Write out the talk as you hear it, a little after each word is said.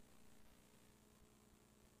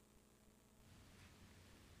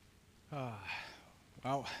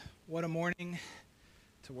Well, what a morning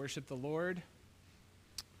to worship the Lord.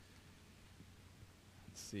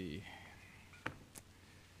 Let's see.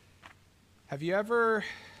 Have you ever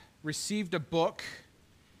received a book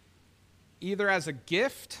either as a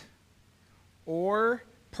gift or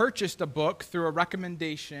purchased a book through a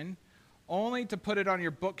recommendation only to put it on your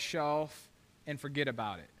bookshelf and forget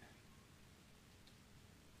about it?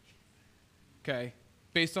 Okay,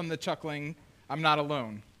 based on the chuckling, I'm not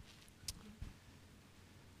alone.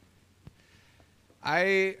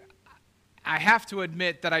 I have to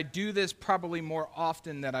admit that I do this probably more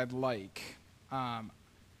often than I'd like. I've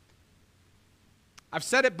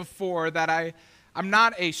said it before that I'm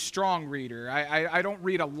not a strong reader. I don't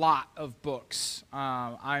read a lot of books.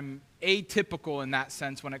 I'm atypical in that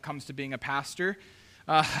sense when it comes to being a pastor.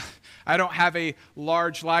 I don't have a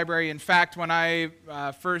large library. In fact, when I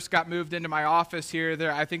first got moved into my office here,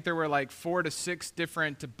 I think there were like 4 to 6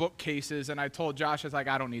 different bookcases, and I told Josh, I was like,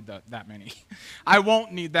 I don't need that many. I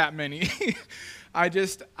won't need that many.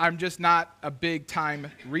 I'm just not a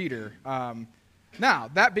big-time reader. Now,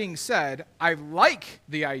 that being said, I like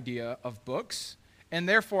the idea of books, and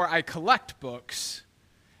therefore I collect books.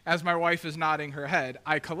 As my wife is nodding her head,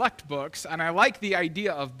 I collect books, and I like the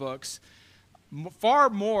idea of books far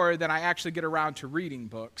more than I actually get around to reading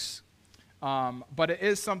books. But it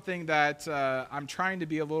is something that I'm trying to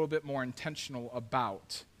be a little bit more intentional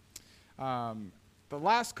about. The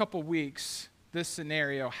last couple weeks, this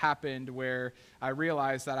scenario happened where I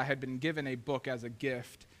realized that I had been given a book as a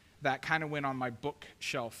gift that kind of went on my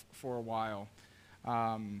bookshelf for a while.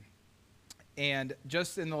 And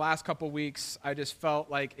just in the last couple weeks, I just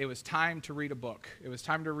felt like it was time to read a book. It was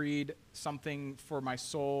time to read something for my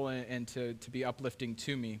soul and to be uplifting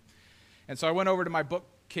to me. And so I went over to my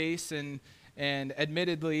bookcase, and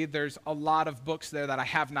admittedly, there's a lot of books there that I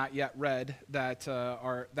have not yet read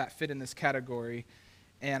that fit in this category.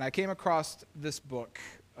 And I came across this book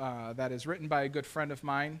that is written by a good friend of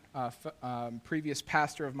mine, previous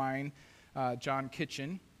pastor of mine, John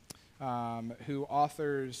Kitchen. Who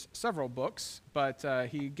authors several books, but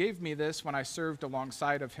he gave me this when I served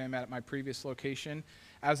alongside of him at my previous location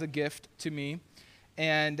as a gift to me,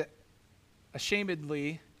 and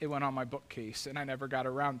ashamedly, it went on my bookcase, and I never got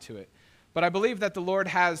around to it. But I believe that the Lord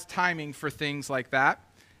has timing for things like that,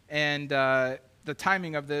 and the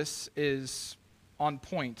timing of this is on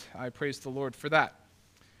point. I praise the Lord for that.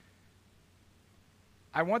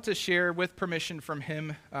 I want to share, with permission from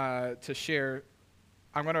him,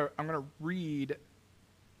 I'm gonna read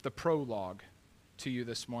the prologue to you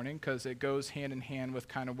this morning because it goes hand in hand with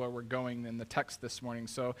kind of where we're going in the text this morning.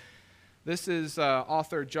 So this is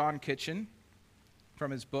author John Kitchen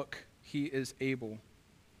from his book, He is Able.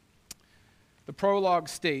 The prologue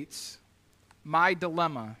states, "My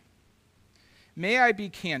dilemma. May I be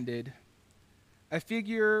candid? I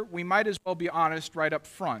figure we might as well be honest right up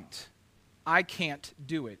front. I can't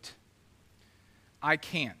do it. I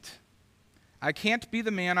can't. I can't be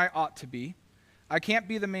the man I ought to be. I can't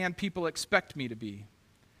be the man people expect me to be.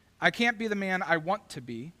 I can't be the man I want to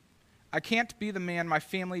be. I can't be the man my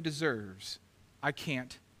family deserves. I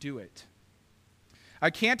can't do it.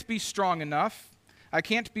 I can't be strong enough. I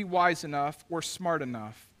can't be wise enough or smart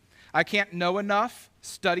enough. I can't know enough,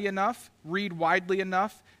 study enough, read widely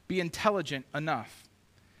enough, be intelligent enough.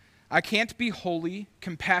 I can't be holy,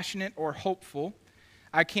 compassionate, or hopeful.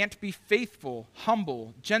 I can't be faithful,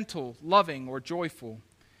 humble, gentle, loving, or joyful.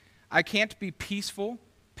 I can't be peaceful,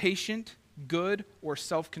 patient, good, or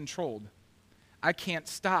self-controlled. I can't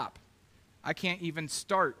stop. I can't even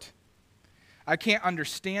start. I can't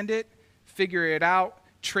understand it, figure it out,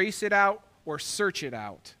 trace it out, or search it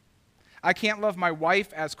out. I can't love my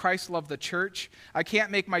wife as Christ loved the church. I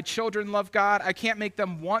can't make my children love God. I can't make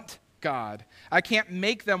them want God. I can't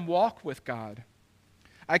make them walk with God.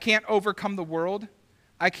 I can't overcome the world.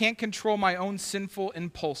 I can't control my own sinful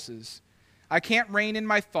impulses. I can't rein in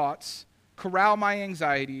my thoughts, corral my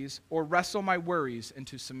anxieties, or wrestle my worries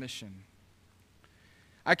into submission.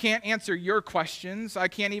 I can't answer your questions. I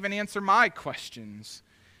can't even answer my questions.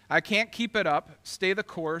 I can't keep it up, stay the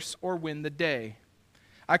course, or win the day.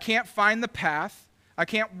 I can't find the path. I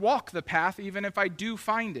can't walk the path even if I do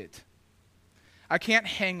find it. I can't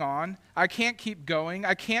hang on. I can't keep going.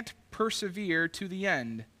 I can't persevere to the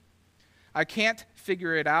end. I can't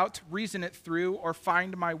figure it out, reason it through, or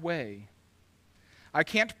find my way. I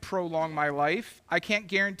can't prolong my life. I can't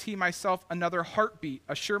guarantee myself another heartbeat,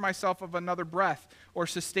 assure myself of another breath, or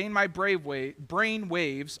sustain my brain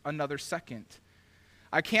waves another second.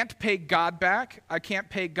 I can't pay God back. I can't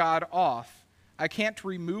pay God off. I can't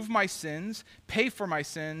remove my sins, pay for my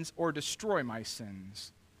sins, or destroy my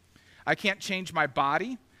sins. I can't change my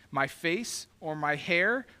body, my face or my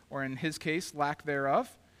hair, or in his case, lack thereof.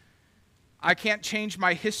 I can't change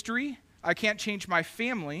my history. I can't change my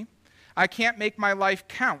family. I can't make my life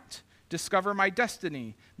count, discover my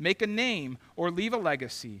destiny, make a name, or leave a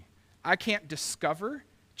legacy. I can't discover,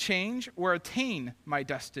 change, or attain my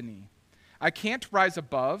destiny. I can't rise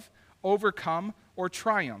above, overcome, or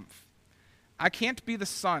triumph. I can't be the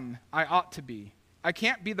son I ought to be. I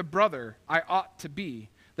can't be the brother I ought to be,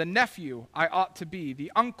 the nephew I ought to be,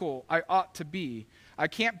 the uncle I ought to be. I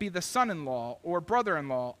can't be the son-in-law or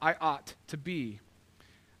brother-in-law I ought to be.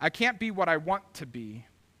 I can't be what I want to be.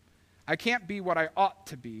 I can't be what I ought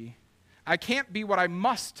to be. I can't be what I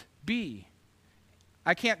must be.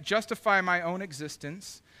 I can't justify my own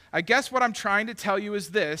existence. I guess what I'm trying to tell you is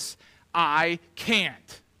this: I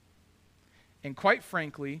can't. And quite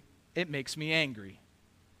frankly, it makes me angry.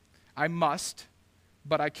 I must,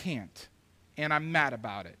 but I can't. And I'm mad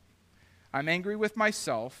about it. I'm angry with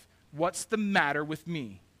myself. What's the matter with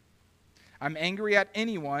me? I'm angry at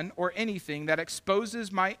anyone or anything that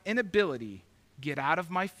exposes my inability. Get out of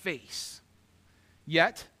my face.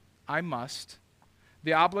 Yet, I must.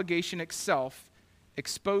 The obligation itself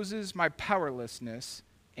exposes my powerlessness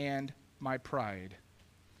and my pride.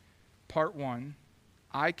 Part 1,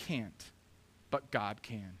 I can't, but God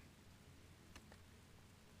can.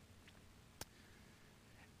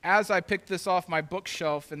 As I picked this off my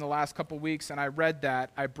bookshelf in the last couple weeks and I read that,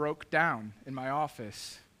 I broke down in my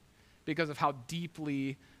office because of how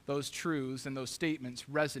deeply those truths and those statements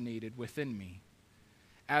resonated within me.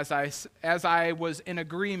 As I was in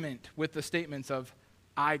agreement with the statements of,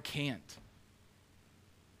 I can't.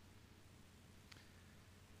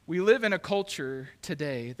 We live in a culture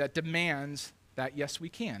today that demands that, yes, we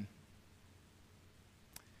can.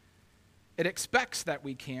 It expects that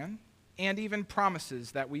we can, and even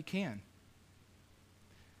promises that we can.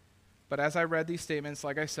 But as I read these statements,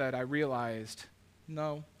 like I said, I realized,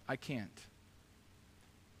 no, I can't.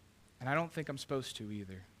 And I don't think I'm supposed to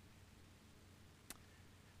either.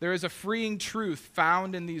 There is a freeing truth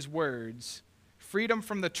found in these words, freedom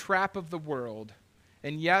from the trap of the world,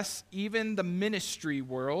 and yes, even the ministry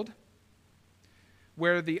world,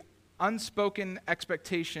 where the unspoken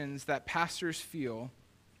expectations that pastors feel,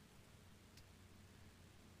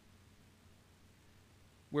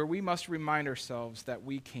 where we must remind ourselves that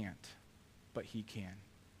we can't, but he can.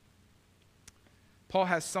 Paul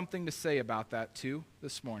has something to say about that too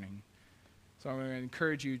this morning. So I'm going to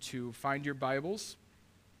encourage you to find your Bibles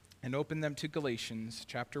and open them to Galatians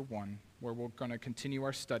chapter 1, where we're going to continue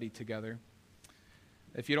our study together.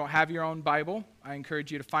 If you don't have your own Bible, I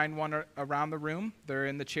encourage you to find one around the room. They're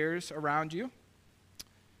in the chairs around you.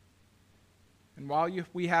 And while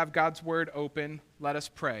we have God's word open, let us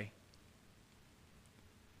pray.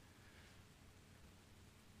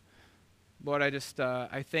 Lord,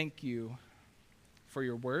 I thank you for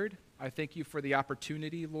your word. I thank you for the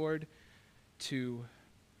opportunity, Lord, to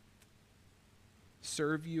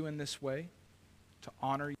serve you in this way, to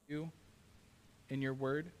honor you in your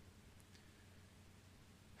word.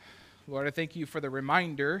 Lord, I thank you for the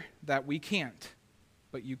reminder that we can't,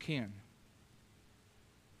 but you can.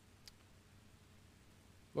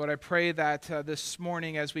 Lord, I pray that this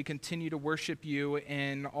morning as we continue to worship you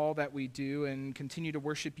in all that we do and continue to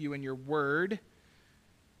worship you in your word,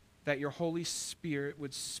 that your Holy Spirit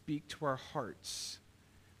would speak to our hearts,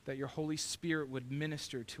 that your Holy Spirit would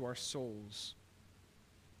minister to our souls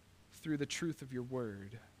through the truth of your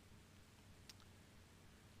word.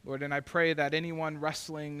 Lord, and I pray that anyone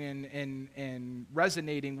wrestling and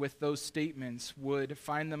resonating with those statements would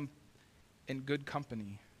find them in good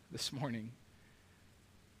company this morning.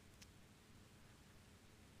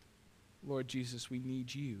 Lord Jesus, we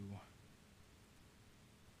need you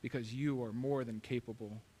because you are more than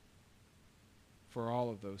capable for all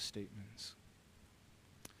of those statements.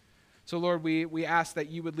 So Lord, we ask that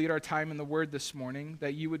you would lead our time in the word this morning,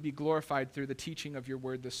 that you would be glorified through the teaching of your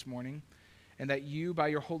word this morning, and that you, by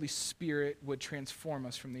your Holy Spirit, would transform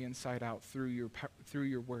us from the inside out through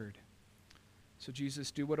your word. So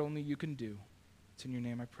Jesus, do what only you can do. It's in your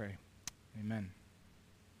name I pray. Amen.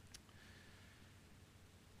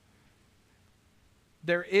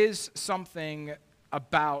 There is something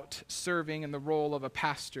about serving in the role of a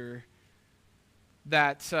pastor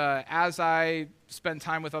that as I spend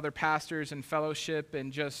time with other pastors and fellowship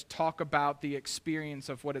and just talk about the experience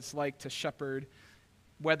of what it's like to shepherd,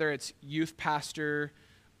 whether it's youth pastor,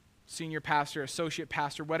 senior pastor, associate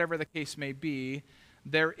pastor, whatever the case may be,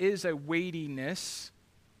 there is a weightiness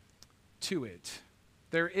to it.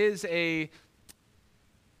 There is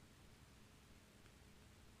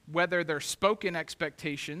whether they're spoken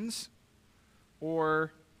expectations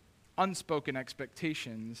or unspoken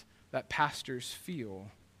expectations that pastors feel.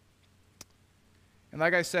 And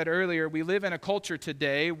like I said earlier, we live in a culture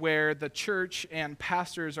today where the church and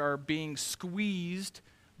pastors are being squeezed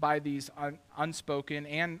by these unspoken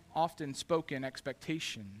and often spoken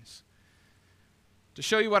expectations. To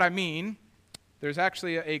show you what I mean, there's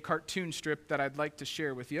actually a cartoon strip that I'd like to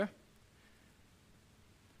share with you.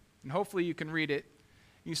 And hopefully you can read it.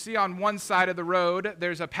 You see on one side of the road,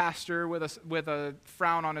 there's a pastor with a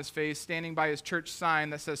frown on his face standing by his church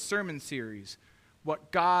sign that says Sermon Series,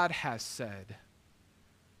 What God Has Said.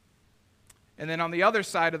 And then on the other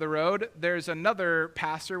side of the road, there's another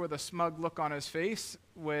pastor with a smug look on his face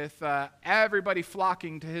with everybody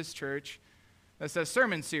flocking to his church that says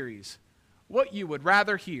Sermon Series, What You Would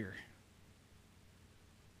Rather Hear.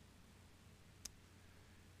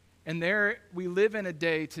 And there we live in a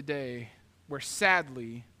day today where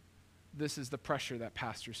sadly, this is the pressure that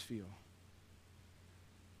pastors feel.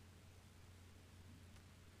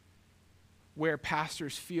 Where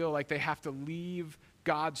pastors feel like they have to leave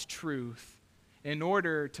God's truth in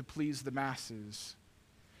order to please the masses,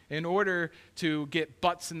 in order to get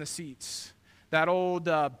butts in the seats. That old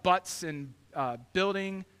butts and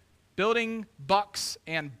building bucks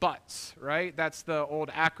and butts, right? That's the old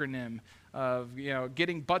acronym of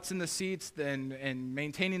getting butts in the seats and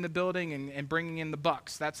maintaining the building and bringing in the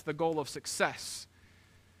bucks. That's the goal of success.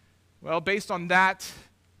 Well, based on that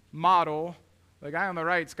model, the guy on the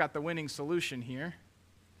right's got the winning solution here.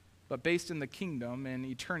 But based in the kingdom and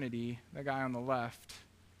eternity, the guy on the left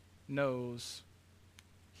knows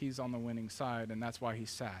he's on the winning side, and that's why he's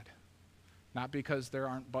sad. Not because there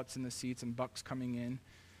aren't butts in the seats and bucks coming in,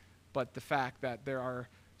 but the fact that there are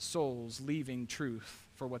souls leaving truth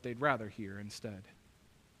for what they'd rather hear instead.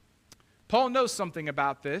 Paul knows something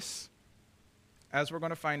about this, as we're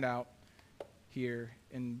going to find out here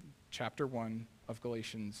in chapter 1 of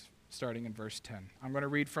Galatians, starting in verse 10. I'm going to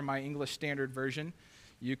read from my English Standard Version.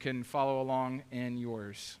 You can follow along in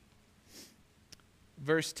yours.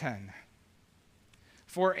 Verse 10.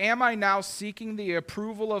 For am I now seeking the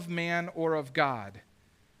approval of man or of God?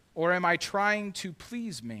 Or am I trying to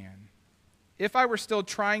please man? If I were still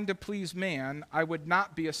trying to please man, I would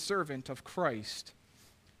not be a servant of Christ.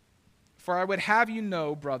 For I would have you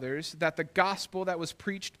know, brothers, that the gospel that was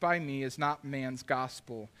preached by me is not man's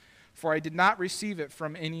gospel. For I did not receive it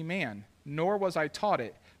from any man, nor was I taught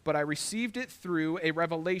it, but I received it through a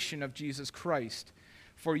revelation of Jesus Christ.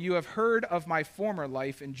 For you have heard of my former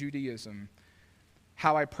life in Judaism,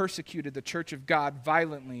 how I persecuted the church of God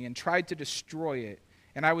violently and tried to destroy it.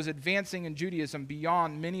 And I was advancing in Judaism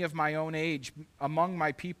beyond many of my own age among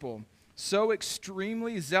my people. So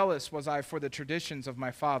extremely zealous was I for the traditions of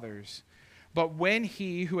my fathers. But when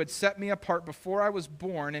he who had set me apart before I was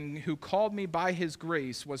born and who called me by his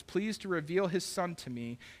grace was pleased to reveal his Son to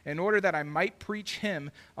me in order that I might preach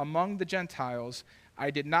him among the Gentiles,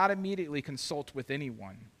 I did not immediately consult with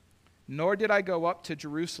anyone. Nor did I go up to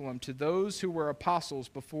Jerusalem to those who were apostles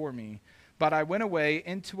before me, but I went away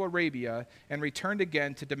into Arabia and returned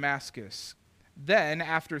again to Damascus. Then,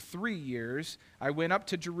 after 3 years, I went up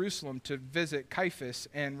to Jerusalem to visit Cephas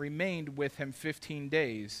and remained with him 15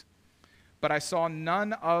 days. But I saw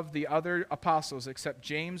none of the other apostles except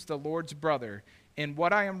James, the Lord's brother. In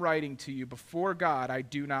what I am writing to you before God, I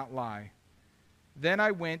do not lie. Then I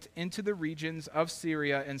went into the regions of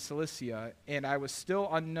Syria and Cilicia, and I was still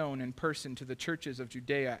unknown in person to the churches of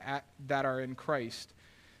Judea that are in Christ.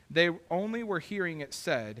 They only were hearing it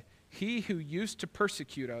said, He who used to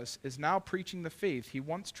persecute us is now preaching the faith he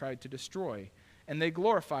once tried to destroy, and they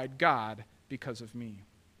glorified God because of me.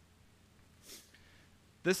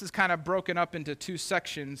 This is kind of broken up into two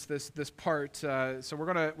sections, this part. So we're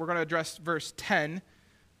gonna address verse 10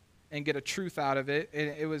 and get a truth out of it. And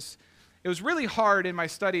it was really hard in my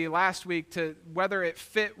study last week to whether it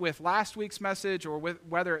fit with last week's message or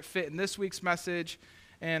whether it fit in this week's message.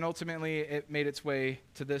 And ultimately, it made its way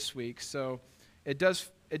to this week. So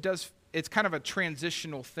it's kind of a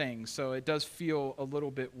transitional thing. So it does feel a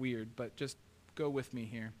little bit weird, but just go with me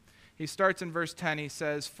here. He starts in verse 10. He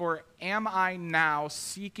says, For am I now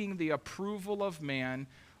seeking the approval of man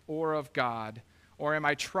or of God? Or am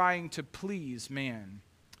I trying to please man?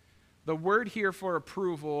 The word here for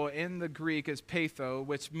approval in the Greek is peitho,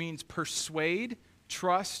 which means persuade,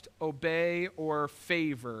 trust, obey, or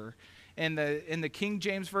favor. In the King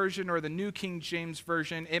James Version or the New King James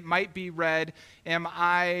Version, it might be read, am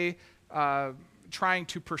I trying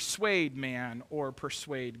to persuade man or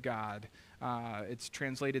persuade God? It's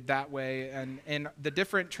translated that way. And the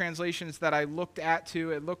different translations that I looked at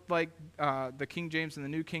too, it looked like the King James and the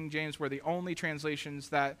New King James were the only translations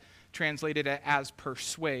that translated it as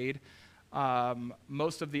persuade.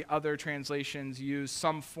 Most of the other translations use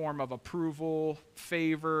some form of approval,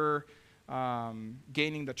 favor,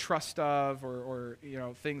 gaining the trust of, or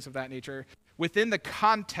things of that nature. Within the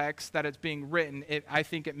context that it's being written, I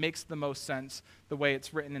think it makes the most sense the way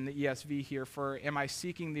it's written in the ESV here for, am I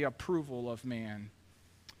seeking the approval of man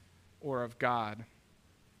or of God?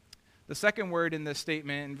 The second word in this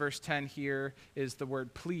statement in verse 10 here is the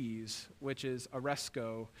word please, which is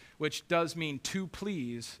aresko, which does mean to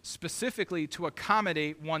please, specifically to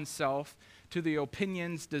accommodate oneself to the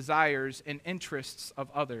opinions, desires, and interests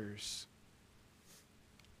of others.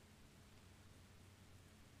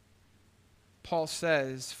 Paul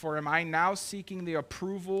says, for am I now seeking the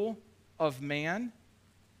approval of man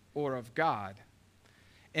or of God?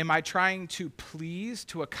 Am I trying to please,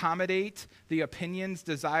 to accommodate the opinions,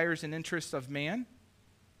 desires, and interests of man?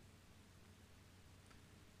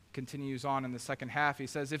 Continues on in the second half. He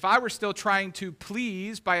says, if I were still trying to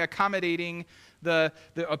please by accommodating the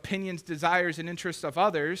opinions, desires, and interests of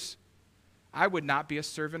others, I would not be a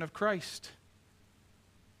servant of Christ.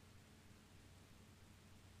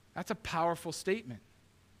 That's a powerful statement.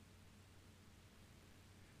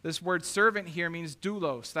 This word servant here means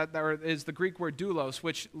doulos. That is the Greek word doulos,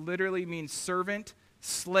 which literally means servant,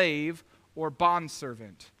 slave, or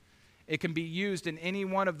bondservant. It can be used in any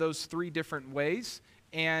one of those three different ways.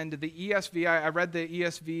 And the ESV, I read the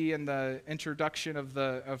ESV in the introduction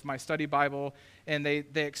of my study Bible, and they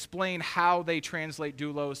explain how they translate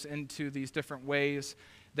doulos into these different ways.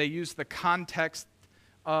 They use the context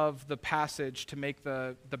of the passage to make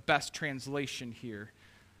the best translation here.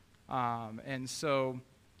 And so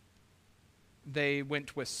they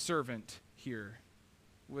went with servant here.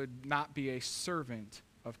 Would not be a servant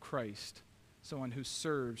of Christ, someone who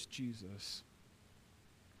serves Jesus.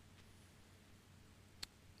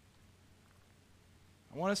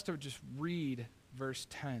 I want us to just read verse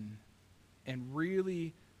 10 and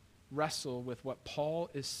really wrestle with what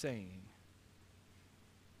Paul is saying.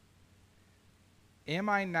 Am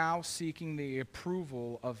I now seeking the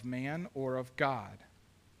approval of man or of God?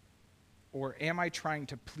 Or am I trying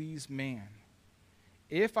to please man?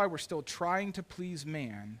 If I were still trying to please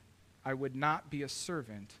man, I would not be a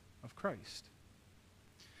servant of Christ.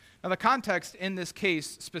 Now, the context in this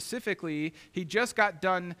case specifically, he just got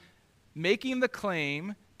done making the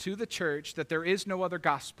claim to the church that there is no other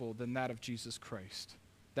gospel than that of Jesus Christ,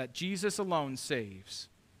 that Jesus alone saves.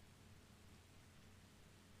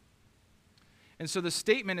 And so the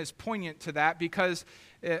statement is poignant to that because,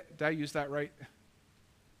 did I use that right?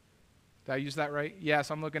 Did I use that right?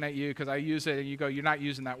 Yes, I'm looking at you because I use it and you go, you're not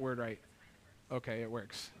using that word right. Okay, it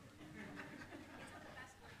works.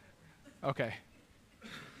 Okay.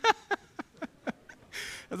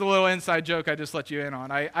 That's a little inside joke I just let you in on.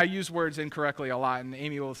 I use words incorrectly a lot, and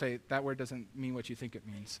Amy will say, that word doesn't mean what you think it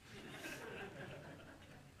means.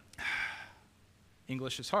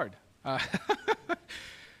 English is hard.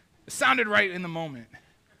 It sounded right in the moment.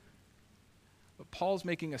 But Paul's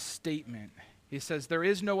making a statement. He says, there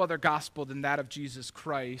is no other gospel than that of Jesus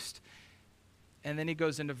Christ. And then he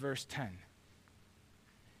goes into verse 10.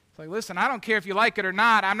 It's like, listen, I don't care if you like it or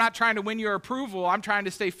not. I'm not trying to win your approval. I'm trying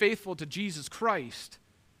to stay faithful to Jesus Christ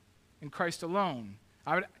and Christ alone.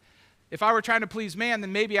 If I were trying to please man,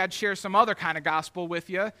 then maybe I'd share some other kind of gospel with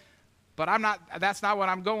you. But that's not what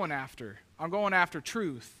I'm going after. I'm going after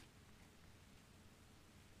truth.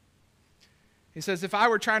 He says, if I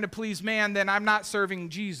were trying to please man, then I'm not serving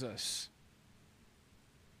Jesus.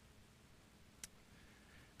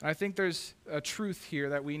 And I think there's a truth here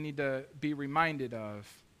that we need to be reminded of.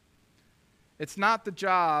 It's not the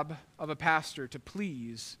job of a pastor to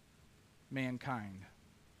please mankind.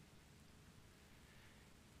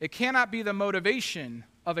 It cannot be the motivation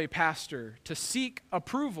of a pastor to seek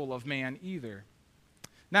approval of man either.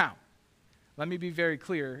 Now, let me be very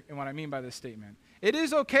clear in what I mean by this statement. It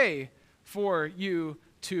is okay for you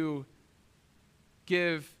to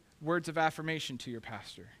give words of affirmation to your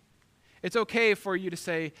pastor. It's okay for you to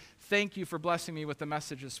say, thank you for blessing me with the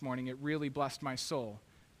message this morning. It really blessed my soul.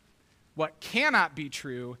 What cannot be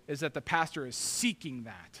true is that the pastor is seeking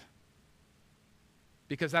that,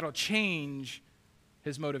 because that'll change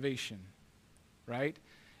his motivation, right?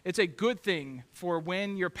 It's a good thing for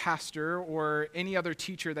when your pastor or any other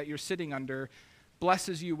teacher that you're sitting under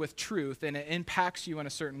blesses you with truth and it impacts you in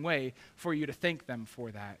a certain way, for you to thank them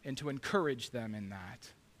for that and to encourage them in that.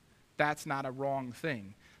 That's not a wrong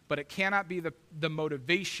thing. But it cannot be the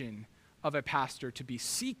motivation of a pastor to be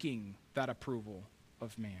seeking that approval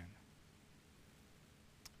of man.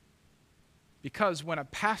 Because when a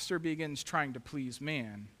pastor begins trying to please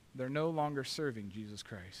man, they're no longer serving Jesus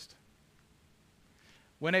Christ.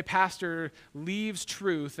 When a pastor leaves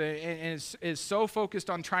truth and is so focused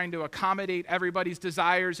on trying to accommodate everybody's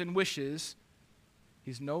desires and wishes,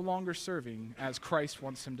 he's no longer serving as Christ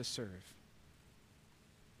wants him to serve.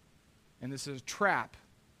 And this is a trap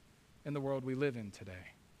in the world we live in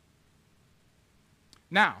today.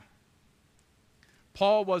 Now,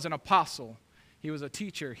 Paul was an apostle. He was a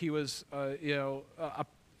teacher. He was, a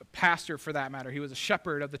pastor for that matter. He was a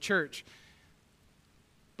shepherd of the church.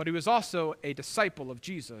 But he was also a disciple of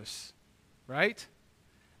Jesus, right?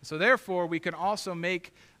 So therefore, we can also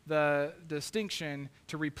make the distinction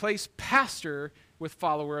to replace pastor with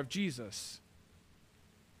follower of Jesus.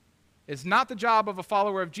 It's not the job of a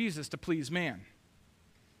follower of Jesus to please man.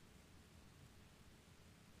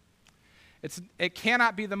 It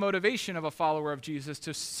cannot be the motivation of a follower of Jesus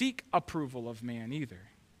to seek approval of man either.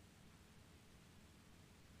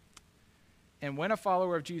 And when a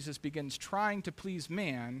follower of Jesus begins trying to please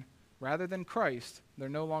man rather than Christ, they're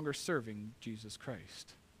no longer serving Jesus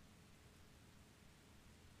Christ.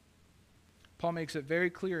 Paul makes it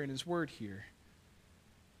very clear in his word here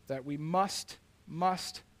that we must,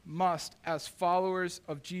 as followers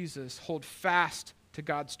of Jesus, hold fast to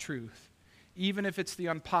God's truth, even if it's the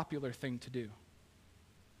unpopular thing to do.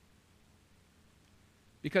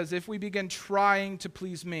 Because if we begin trying to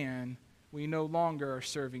please man, we no longer are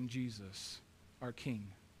serving Jesus, our King.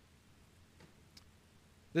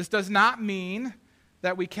 This does not mean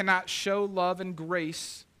that we cannot show love and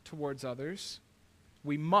grace towards others.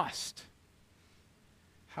 We must.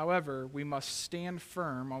 However, we must stand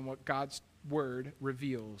firm on what God's word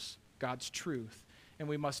reveals, God's truth, and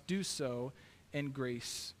we must do so in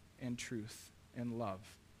grace and truth and love.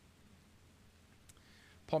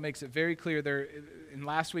 Paul makes it very clear there in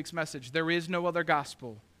last week's message, there is no other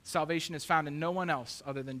gospel. Salvation is found in no one else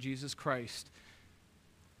other than Jesus Christ.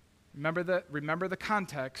 Remember the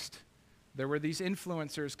context. There were these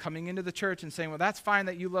influencers coming into the church and saying, well, that's fine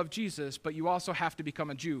that you love Jesus, but you also have to become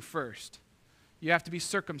a Jew first. You have to be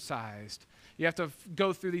circumcised. You have to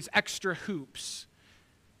go through these extra hoops.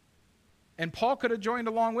 And Paul could have joined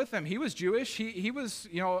along with them. He was Jewish. He was,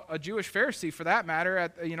 a Jewish Pharisee for that matter,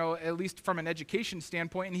 at least from an education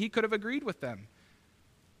standpoint, and he could have agreed with them.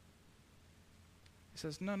 He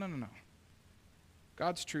says, no.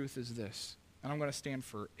 God's truth is this, and I'm going to stand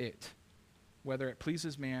for it, whether it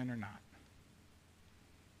pleases man or not.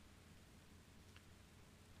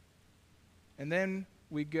 And then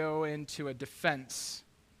we go into a defense.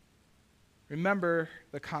 Remember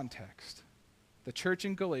the context. The church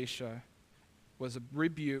in Galatia was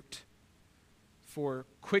rebuked for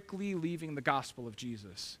quickly leaving the gospel of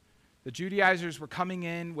Jesus. The Judaizers were coming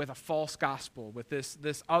in with a false gospel, with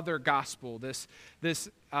this other gospel, this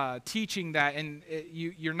teaching that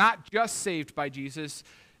you're not just saved by Jesus.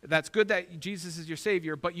 That's good that Jesus is your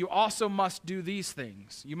Savior, but you also must do these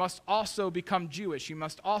things. You must also become Jewish. You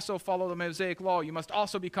must also follow the Mosaic law. You must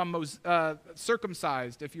also become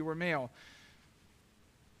circumcised if you were male.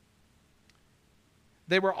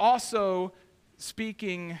 They were also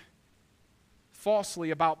speaking falsely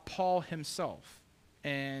about Paul himself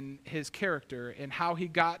and his character and how he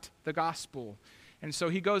got the gospel. And so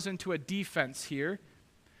he goes into a defense here.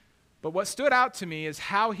 But what stood out to me is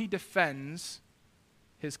how he defends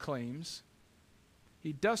his claims.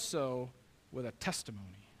 He does so with a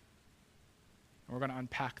testimony. And we're going to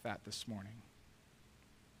unpack that this morning.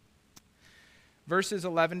 Verses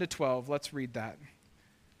 11 to 12, let's read that.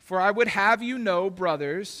 For I would have you know,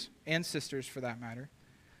 brothers and sisters for that matter,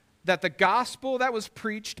 that the gospel that was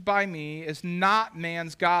preached by me is not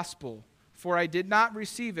man's gospel, for I did not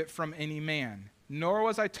receive it from any man, nor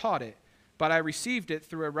was I taught it, but I received it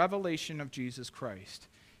through a revelation of Jesus Christ.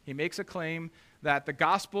 He makes a claim that the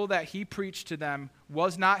gospel that he preached to them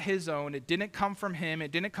was not his own. It didn't come from him.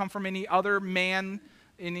 It didn't come from any other man,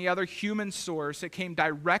 any other human source. It came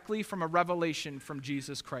directly from a revelation from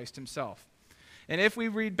Jesus Christ himself. And if we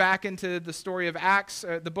read back into the story of Acts,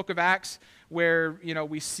 the book of Acts, where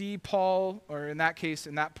we see Paul, or in that case,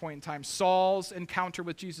 in that point in time, Saul's encounter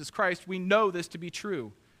with Jesus Christ, we know this to be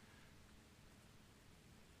true.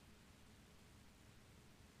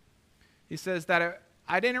 He says that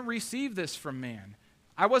I didn't receive this from man.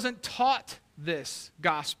 I wasn't taught this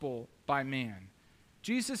gospel by man.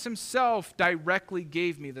 Jesus himself directly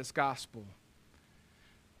gave me this gospel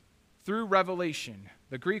through revelation.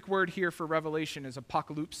 The Greek word here for revelation is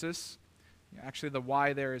apocalypsis. Actually, the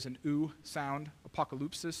Y there is an U sound,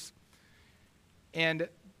 apocalypsis. And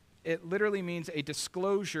it literally means a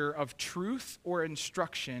disclosure of truth or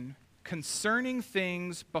instruction concerning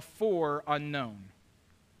things before unknown.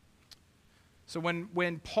 So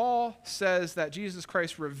when Paul says that Jesus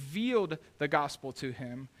Christ revealed the gospel to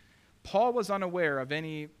him, Paul was unaware of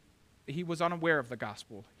he was unaware of the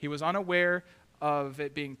gospel. He was unaware of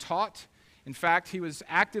it being taught. In fact, he was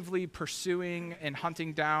actively pursuing and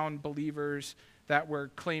hunting down believers that were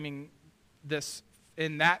claiming this.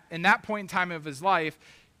 In that point in time of his life,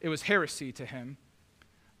 it was heresy to him.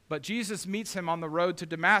 But Jesus meets him on the road to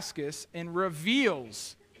Damascus and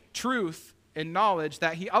reveals truth and knowledge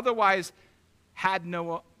that he otherwise had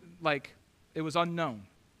it was unknown.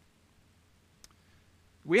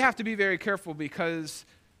 We have to be very careful because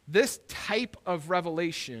this type of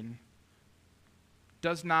revelation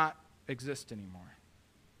does not exist anymore.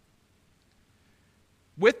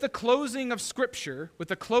 With the closing of Scripture,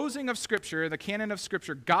 the canon of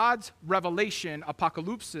Scripture, God's revelation,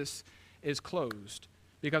 apocalypsis, is closed.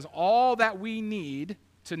 Because all that we need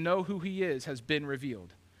to know who he is has been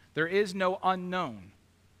revealed. There is no unknown.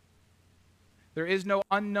 There is no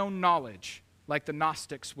unknown knowledge like the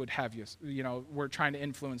Gnostics would have were trying to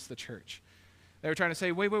influence the church. They were trying to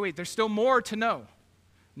say, wait, there's still more to know.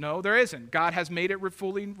 No, there isn't. God has made it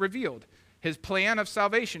fully revealed. His plan of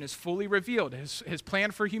salvation is fully revealed. His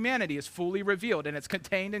plan for humanity is fully revealed, and it's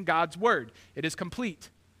contained in God's word. It is complete.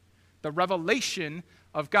 The revelation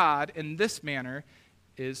of God in this manner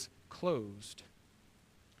is closed.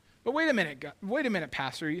 But wait a minute,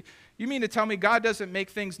 Pastor. You mean to tell me God doesn't make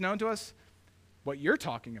things known to us? What you're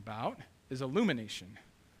talking about is illumination.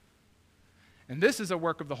 And this is a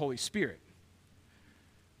work of the Holy Spirit.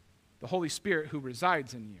 The Holy Spirit who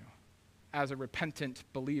resides in you. As a repentant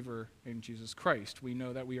believer in Jesus Christ, we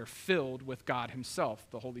know that we are filled with God himself,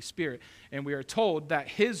 the Holy Spirit. And we are told that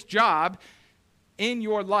his job in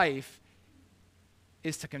your life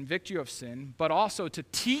is to convict you of sin, but also to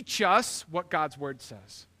teach us what God's word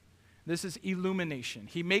says. This is illumination.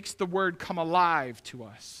 He makes the word come alive to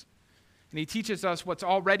us. And he teaches us what's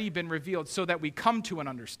already been revealed so that we come to an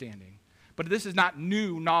understanding. But this is not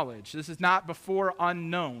new knowledge. This is not before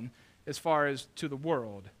unknown as far as to the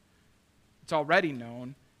world. It's already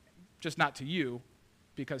known, just not to you,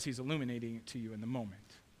 because he's illuminating it to you in the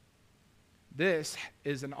moment. This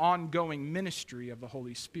is an ongoing ministry of the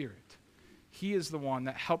Holy Spirit. He is the one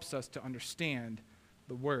that helps us to understand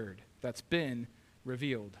the word that's been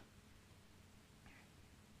revealed.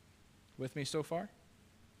 With me so far?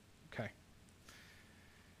 Okay.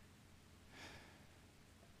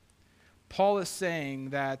 Paul is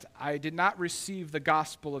saying that I did not receive the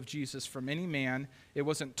gospel of Jesus from any man. It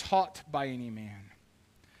wasn't taught by any man.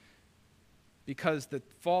 Because the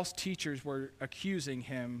false teachers were accusing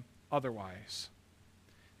him otherwise.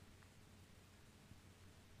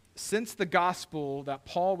 Since the gospel that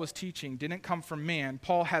Paul was teaching didn't come from man,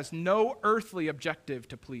 Paul has no earthly objective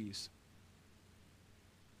to please.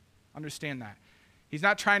 Understand that. He's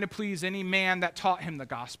not trying to please any man that taught him the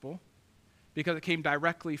gospel, because it came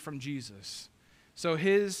directly from Jesus. So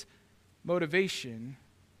his motivation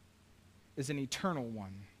is an eternal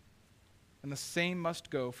one. And the same must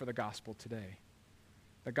go for the gospel today.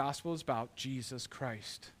 The gospel is about Jesus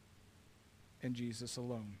Christ and Jesus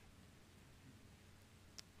alone.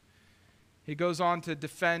 He goes on to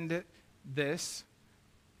defend this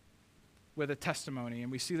with a testimony.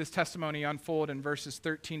 And we see this testimony unfold in verses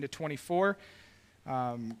 13 to 24.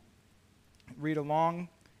 Read along.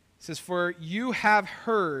 It says, "For you have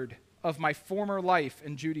heard of my former life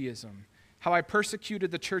in Judaism, how I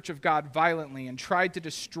persecuted the church of God violently and tried to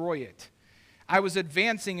destroy it. I was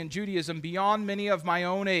advancing in Judaism beyond many of my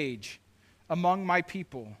own age among my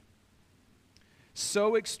people.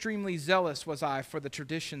 So extremely zealous was I for the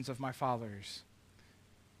traditions of my fathers."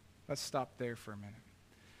 Let's stop there for a minute.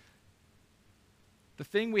 The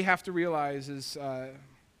thing we have to realize is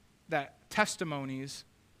that testimonies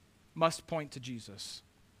must point to Jesus.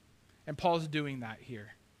 And Paul's doing that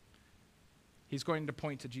here. He's going to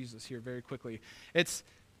point to Jesus here very quickly. It's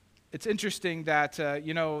interesting that,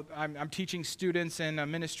 I'm teaching students in a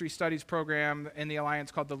ministry studies program in the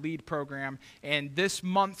Alliance called the LEAD program, and this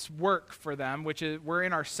month's work for them, which is, we're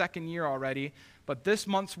in our second year already, but this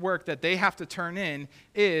month's work that they have to turn in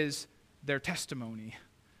is their testimony,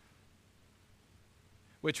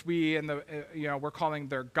 which we're calling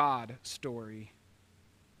their God story.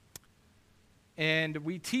 And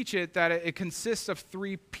we teach it that it consists of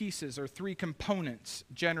three pieces or three components,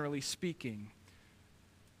 generally speaking.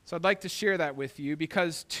 So I'd like to share that with you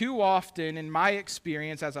because too often in my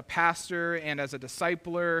experience as a pastor and as a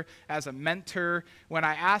discipler, as a mentor, when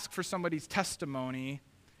I ask for somebody's testimony,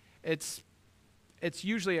 it's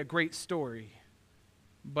usually a great story,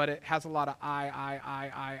 but it has a lot of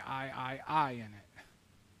I in it,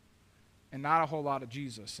 and not a whole lot of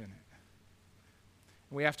Jesus in it.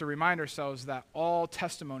 We have to remind ourselves that all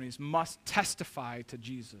testimonies must testify to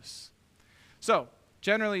Jesus. So,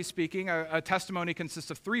 generally speaking, a testimony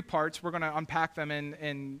consists of 3 parts. We're going to unpack them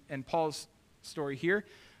in Paul's story here.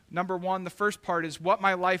 Number 1, the first part is what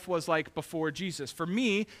my life was like before Jesus. For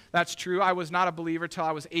me, that's true. I was not a believer till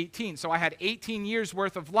I was 18. So I had 18 years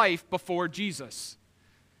worth of life before Jesus.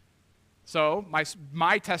 So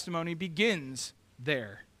my testimony begins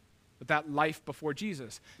there, with that life before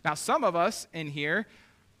Jesus. Now, some of us in here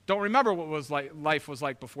don't remember what life was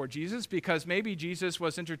like before Jesus, because maybe Jesus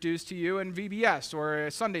was introduced to you in VBS or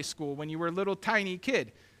a Sunday school when you were a little tiny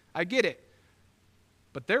kid. I get it.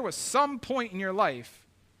 But there was some point in your life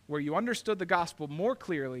where you understood the gospel more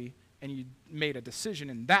clearly and you made a decision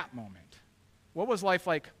in that moment. What was life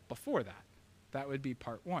like before that? That would be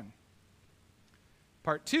part 1.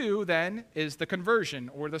 Part 2, then, is the conversion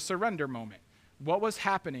or the surrender moment. What was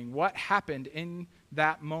happening? What happened in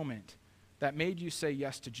that moment that made you say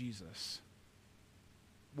yes to Jesus?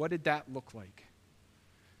 What did that look like?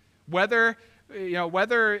 Whether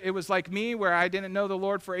it was like me, where I didn't know the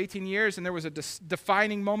Lord for 18 years, and there was a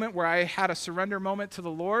defining moment where I had a surrender moment to the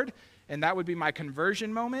Lord, and that would be my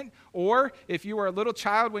conversion moment. Or if you were a little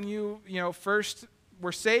child when you first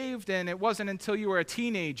were saved, and it wasn't until you were a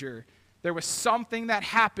teenager, there was something that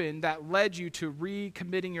happened that led you to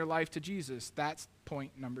recommitting your life to Jesus. That's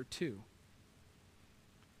point number 2.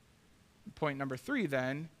 Point number 3,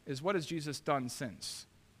 then, is what has Jesus done since?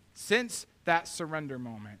 Since that surrender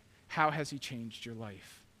moment, how has he changed your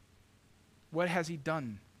life? What has he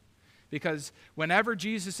done? Because whenever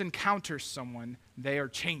Jesus encounters someone, they are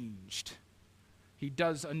changed. He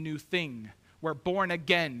does a new thing. We're born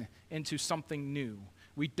again into something new.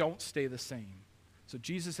 We don't stay the same. So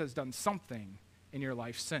Jesus has done something in your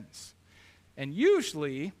life since. And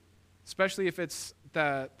usually, especially if it's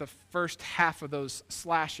the first half of those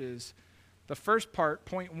slashes, the first part,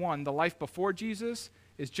 point 1, the life before Jesus,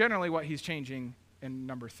 is generally what he's changing in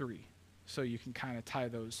number 3. So you can kind of tie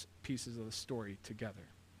those pieces of the story together.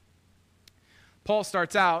 Paul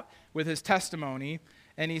starts out with his testimony,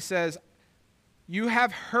 and he says, "You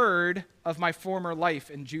have heard of my former life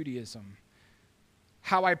in Judaism,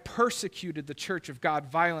 how I persecuted the church of God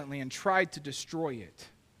violently and tried to destroy it."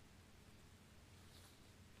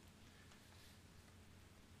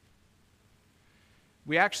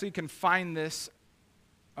 We actually can find this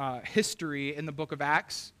history in the book of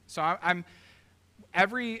Acts. So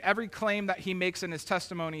every claim that he makes in his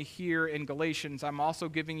testimony here in Galatians, I'm also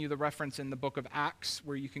giving you the reference in the book of Acts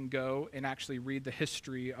where you can go and actually read the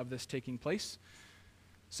history of this taking place.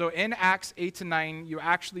 So in Acts 8-9, you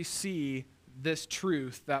actually see this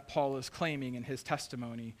truth that Paul is claiming in his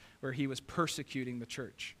testimony, where he was persecuting the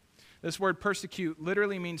church. This word persecute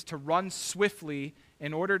literally means to run swiftly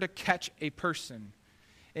in order to catch a person.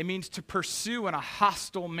 It means to pursue in a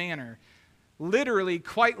hostile manner. Literally,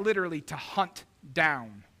 quite literally, to hunt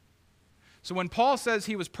down. So when Paul says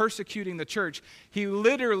he was persecuting the church, he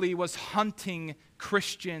literally was hunting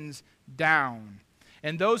Christians down.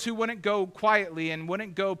 And those who wouldn't go quietly and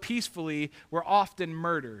wouldn't go peacefully were often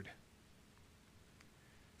murdered.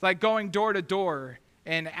 It's like going door to door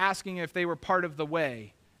and asking if they were part of the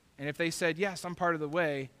way. And if they said, "Yes, I'm part of the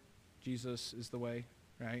way," Jesus is the way,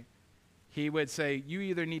 right? He would say, "You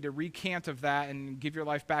either need to recant of that and give your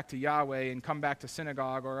life back to Yahweh and come back to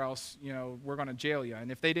synagogue, or else, we're going to jail you."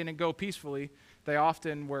 And if they didn't go peacefully, they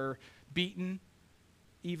often were beaten,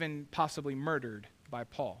 even possibly murdered by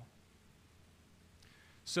Paul.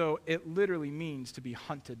 So it literally means to be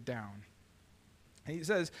hunted down. And he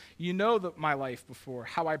says, "You know my life before,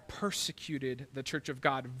 how I persecuted the church of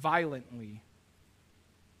God violently.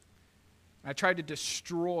 I tried to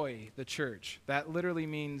destroy the church." That literally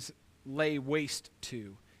means lay waste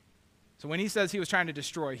to. So when he says he was trying to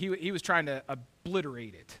destroy, he was trying to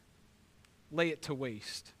obliterate it, lay it to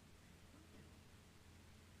waste.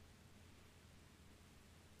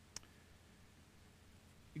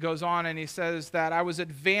 He goes on and he says that I was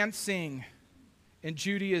advancing in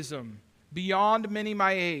Judaism beyond many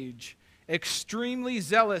my age. Extremely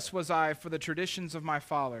zealous was I for the traditions of my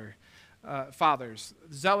fathers.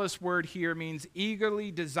 Zealous word here means eagerly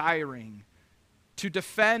desiring, to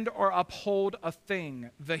defend or uphold a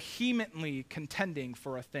thing, vehemently contending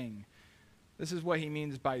for a thing. This is what he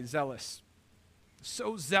means by zealous.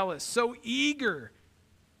 So zealous, so eager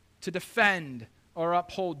to defend or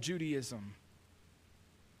uphold Judaism.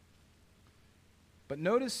 But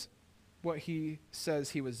notice what he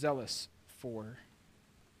says he was zealous for.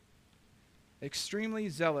 Extremely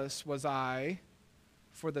zealous was I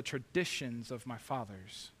for the traditions of my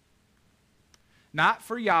fathers. Not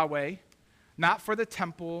for Yahweh, not for the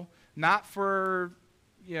temple, not for,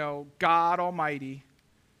 God Almighty.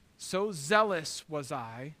 So zealous was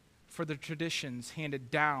I for the traditions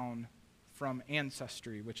handed down from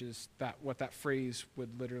ancestry, which is what that phrase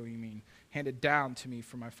would literally mean. Handed down to me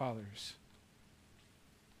from my fathers.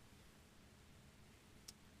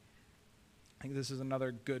 I think this is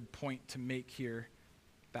another good point to make here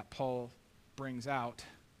that Paul brings out,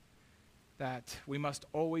 that we must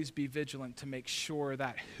always be vigilant to make sure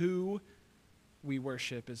that who we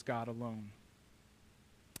worship is God alone,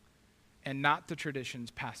 and not the traditions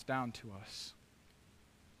passed down to us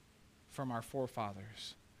from our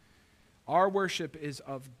forefathers. Our worship is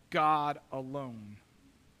of God alone,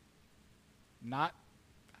 not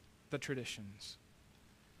the traditions.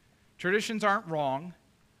 Traditions aren't wrong,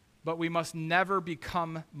 but we must never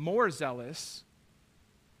become more zealous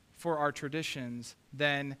for our traditions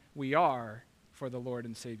than we are for the Lord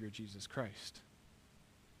and Savior Jesus Christ.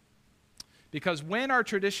 Because when our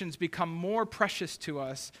traditions become more precious to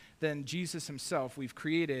us than Jesus himself, we've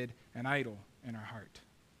created an idol in our heart.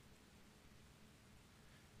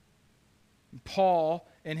 Paul,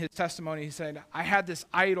 in his testimony, he said, I had this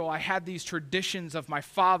idol, I had these traditions of my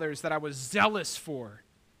fathers that I was zealous for,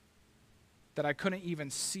 that I couldn't even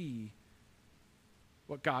see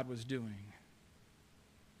what God was doing.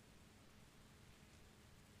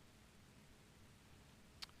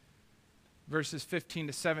 Verses 15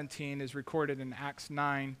 to 17 is recorded in Acts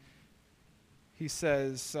 9. He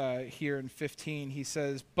says here in 15, he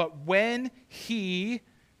says, but when he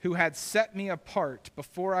who had set me apart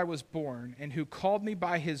before I was born and who called me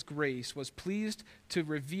by his grace was pleased to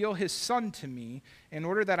reveal his Son to me in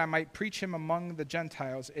order that I might preach him among the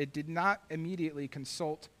Gentiles, it did not immediately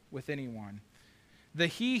consult with anyone. The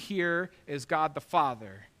he here is God the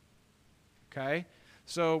Father. Okay?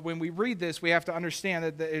 So when we read this, we have to understand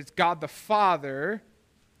that it's God the Father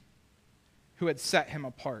who had set him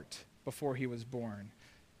apart before he was born.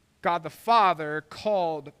 God the Father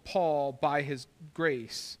called Paul by his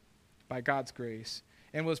grace, by God's grace,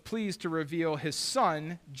 and was pleased to reveal his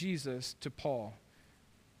Son, Jesus, to Paul.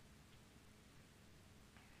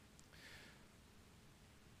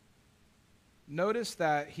 Notice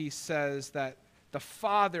that he says that the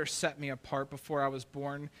Father set me apart before I was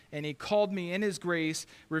born, and he called me in his grace,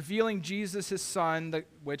 revealing Jesus, his Son,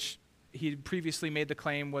 which he previously made the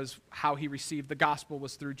claim was how he received the gospel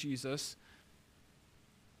was through Jesus.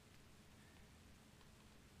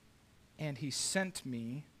 And he sent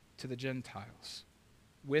me to the Gentiles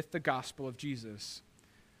with the gospel of Jesus.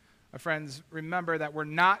 My friends, remember that we're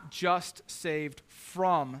not just saved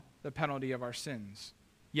from the penalty of our sins.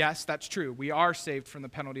 Yes, that's true. We are saved from the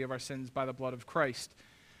penalty of our sins by the blood of Christ.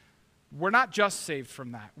 We're not just saved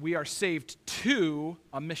from that. We are saved to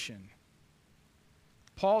a mission.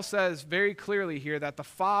 Paul says very clearly here that the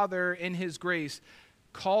Father, in his grace,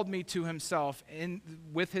 called me to himself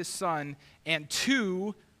with his Son and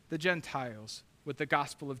to the Gentiles with the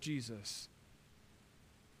gospel of Jesus.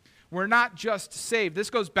 We're not just saved. This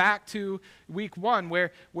goes back to week 1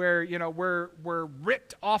 where we're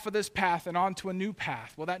ripped off of this path and onto a new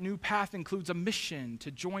path. Well, that new path includes a mission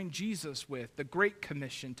to join Jesus with, the Great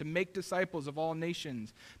Commission, to make disciples of all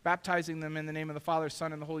nations, baptizing them in the name of the Father,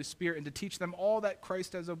 Son, and the Holy Spirit, and to teach them all that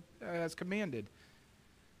Christ has commanded.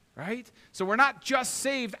 Right? So we're not just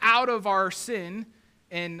saved out of our sin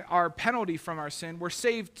and our penalty from our sin. We're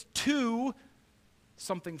saved to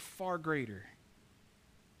something far greater.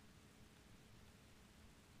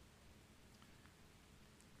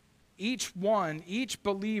 Each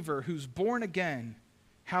believer who's born again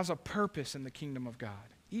has a purpose in the kingdom of God.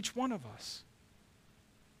 Each one of us.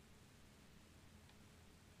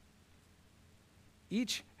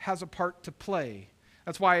 Each has a part to play.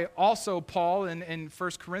 That's why also Paul in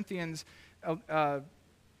 1 Corinthians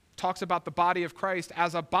talks about the body of Christ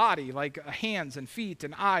as a body, like hands and feet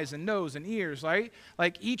and eyes and nose and ears, right?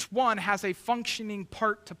 Like each one has a functioning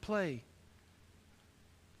part to play.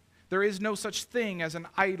 There is no such thing as an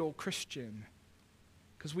idle Christian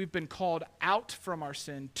because we've been called out from our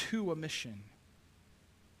sin to a mission.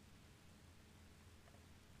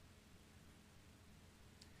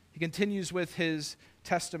 He continues with his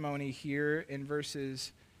testimony here in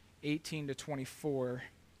verses 18 to 24.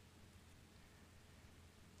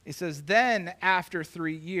 He says, then after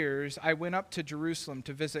 3 years, I went up to Jerusalem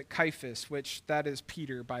to visit Cephas, which that is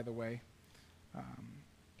Peter, by the way,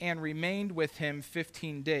 and remained with him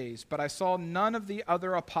 15 days. But I saw none of the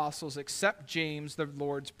other apostles except James, the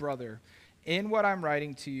Lord's brother. In what I'm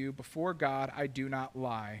writing to you, before God, I do not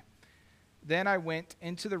lie. Then I went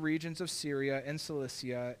into the regions of Syria and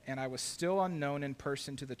Cilicia, and I was still unknown in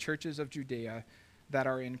person to the churches of Judea that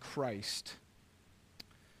are in Christ.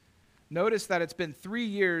 Notice that it's been 3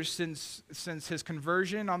 years since his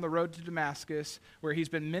conversion on the road to Damascus, where he's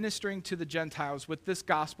been ministering to the Gentiles with this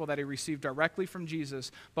gospel that he received directly from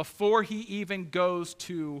Jesus before he even goes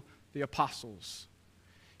to the apostles.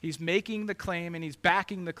 He's making the claim and he's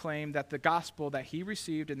backing the claim that the gospel that he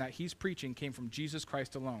received and that he's preaching came from Jesus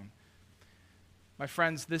Christ alone. My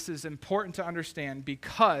friends, this is important to understand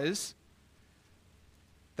because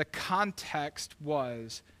the context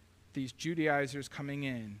was these Judaizers coming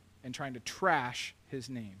in and trying to trash his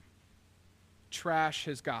name, trash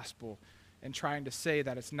his gospel, and trying to say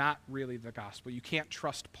that it's not really the gospel. You can't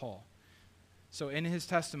trust Paul. So in his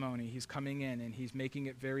testimony, he's coming in and he's making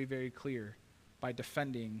it very, very clear by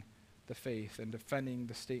defending the faith and defending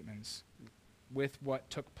the statements with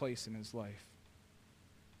what took place in his life.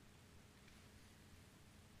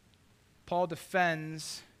 Paul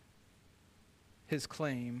defends his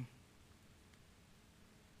claim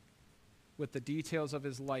with the details of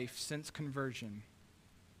his life since conversion,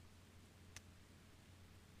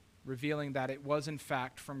 revealing that it was in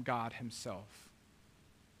fact from God himself.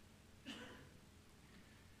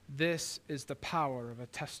 This is the power of a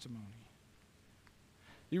testimony.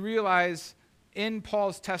 You realize in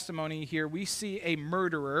Paul's testimony here, we see a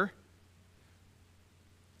murderer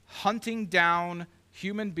hunting down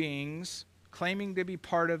human beings, claiming to be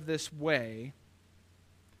part of this way,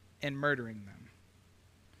 and murdering them.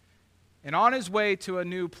 And on his way to a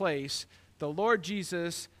new place, the Lord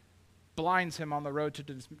Jesus blinds him on the road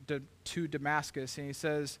to Damascus, and he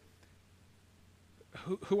says,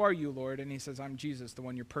 who are you, Lord? And he says, I'm Jesus, the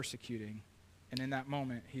one you're persecuting. And in that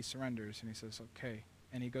moment, he surrenders, and he says, okay.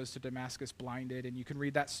 And he goes to Damascus blinded, and you can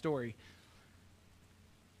read that story.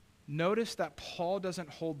 Notice that Paul doesn't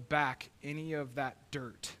hold back any of that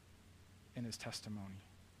dirt in his testimony.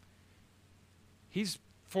 He's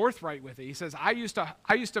forthright with it. He says, I used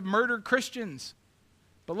to murder Christians,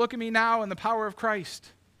 but look at me now in the power of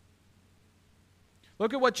Christ.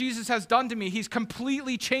 Look at what Jesus has done to me. He's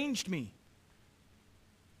completely changed me.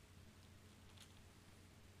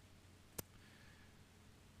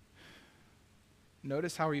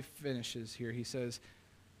 Notice how he finishes here. He says,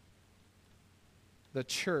 the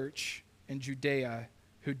church in Judea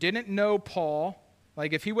who didn't know Paul,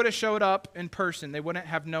 like if he would have showed up in person, they wouldn't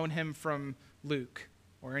have known him from Luke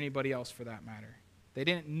or anybody else for that matter. They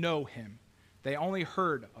didn't know him. They only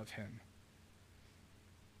heard of him.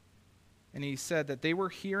 And he said that they were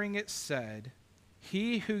hearing it said,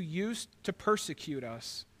 he who used to persecute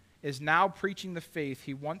us is now preaching the faith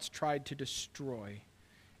he once tried to destroy,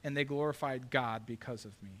 and they glorified God because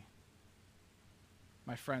of me.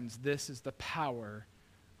 My friends, this is the power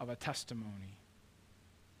of a testimony.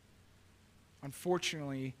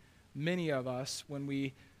 Unfortunately, many of us, when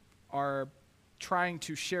we are trying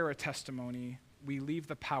to share a testimony, we leave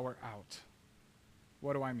the power out.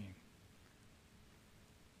 What do I mean?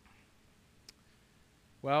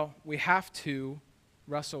 Well, we have to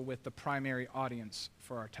wrestle with the primary audience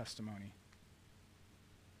for our testimony.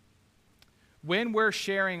 When we're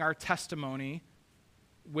sharing our testimony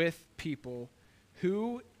with people,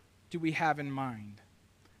 who do we have in mind?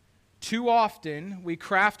 Too often, we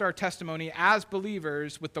craft our testimony as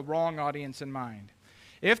believers with the wrong audience in mind.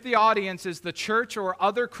 If the audience is the church or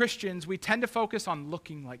other Christians, we tend to focus on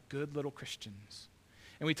looking like good little Christians.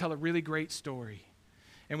 And we tell a really great story.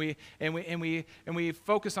 And we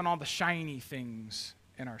focus on all the shiny things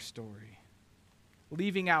in our story,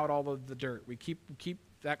 leaving out all of the dirt. We keep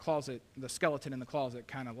that closet, the skeleton in the closet,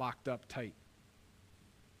 kind of locked up tight.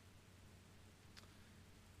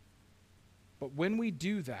 But when we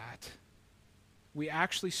do that, we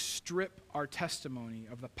actually strip our testimony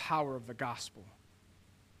of the power of the gospel.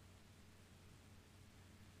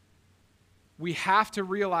 We have to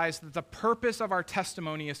realize that the purpose of our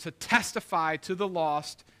testimony is to testify to the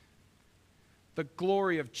lost the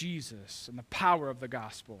glory of Jesus and the power of the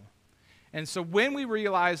gospel. And so when we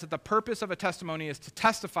realize that the purpose of a testimony is to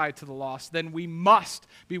testify to the lost, then we must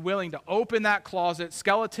be willing to open that closet,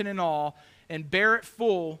 skeleton and all, and bear it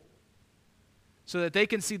full so that they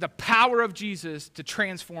can see the power of Jesus to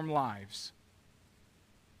transform lives.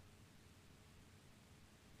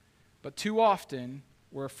 But too often,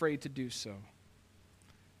 we're afraid to do so.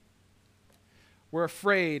 We're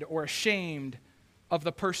afraid or ashamed of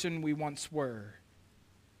the person we once were.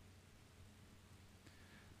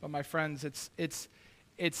 But my friends, it's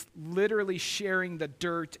literally sharing the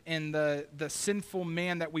dirt and the sinful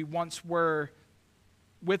man that we once were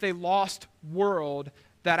with a lost world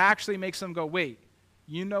that actually makes them go, wait,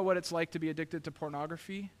 you know what it's like to be addicted to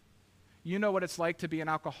pornography? You know what it's like to be an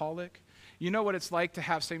alcoholic? You know what it's like to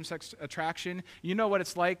have same-sex attraction? You know what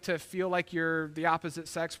it's like to feel like you're the opposite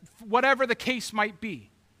sex? Whatever the case might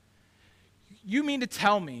be. you mean to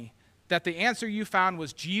tell me that the answer you found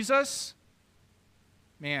was Jesus?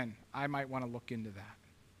 Man, I might want to look into that.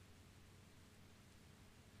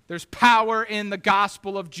 There's power in the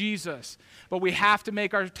gospel of Jesus, but we have to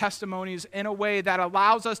make our testimonies in a way that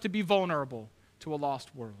allows us to be vulnerable to a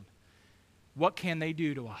lost world. What can they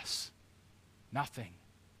do to us? Nothing.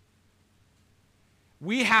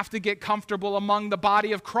 We have to get comfortable among the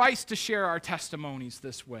body of Christ to share our testimonies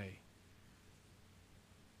this way.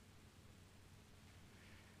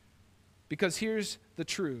 Because here's the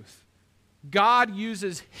truth. God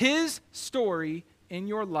uses his story in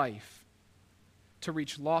your life to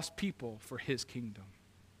reach lost people for his kingdom.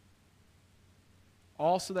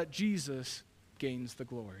 All so that Jesus gains the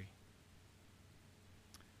glory.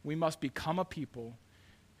 We must become a people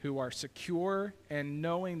who are secure and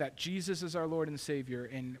knowing that Jesus is our Lord and Savior,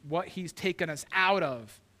 and what he's taken us out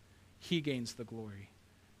of, he gains the glory.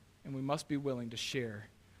 And we must be willing to share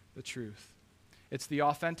the truth. It's the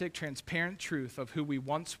authentic, transparent truth of who we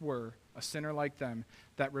once were, a sinner like them,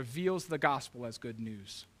 that reveals the gospel as good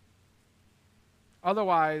news.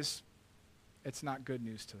 Otherwise, it's not good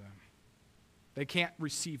news to them. They can't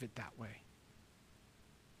receive it that way.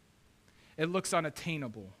 It looks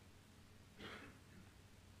unattainable.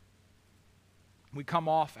 We come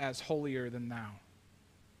off as holier than thou.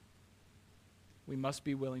 We must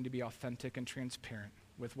be willing to be authentic and transparent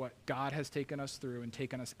with what God has taken us through and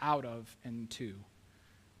taken us out of and to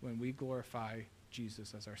when we glorify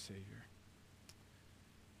Jesus as our Savior.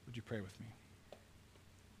 Would you pray with me?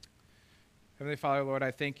 Heavenly Father, Lord,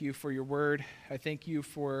 I thank you for your word. I thank you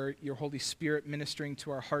for your Holy Spirit ministering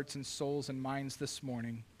to our hearts and souls and minds this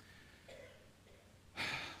morning.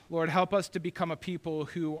 Lord, help us to become a people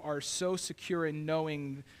who are so secure in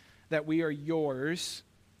knowing that we are yours,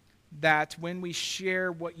 that when we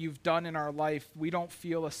share what you've done in our life, we don't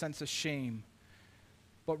feel a sense of shame,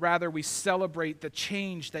 but rather we celebrate the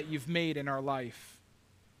change that you've made in our life.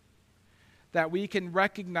 That we can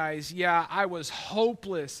recognize, yeah, I was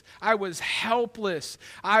hopeless, I was helpless,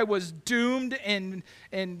 I was doomed and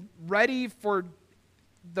ready for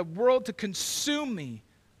the world to consume me,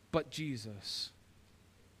 but Jesus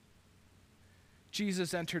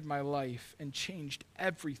entered my life and changed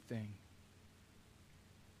everything.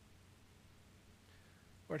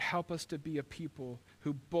 Lord, help us to be a people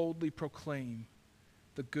who boldly proclaim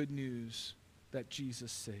the good news that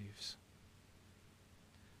Jesus saves.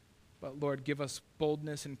 But Lord, give us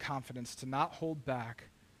boldness and confidence to not hold back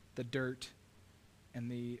the dirt and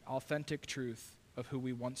the authentic truth of who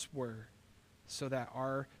we once were, so that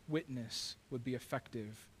our witness would be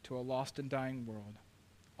effective to a lost and dying world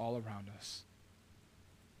all around us.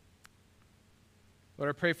 Lord,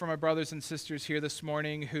 I pray for my brothers and sisters here this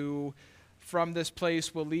morning who from this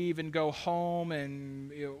place will leave and go home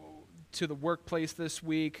and to the workplace this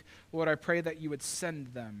week. Lord, I pray that you would send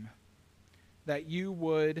them, that you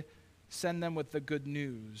would send them with the good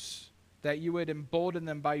news, that you would embolden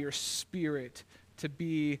them by your Spirit to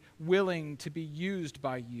be willing to be used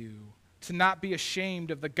by you, to not be ashamed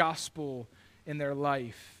of the gospel in their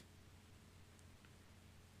life,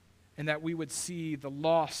 and that we would see the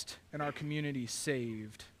lost in our community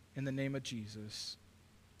saved in the name of Jesus.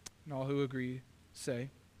 And all who agree say,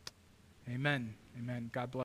 amen. Amen. God bless.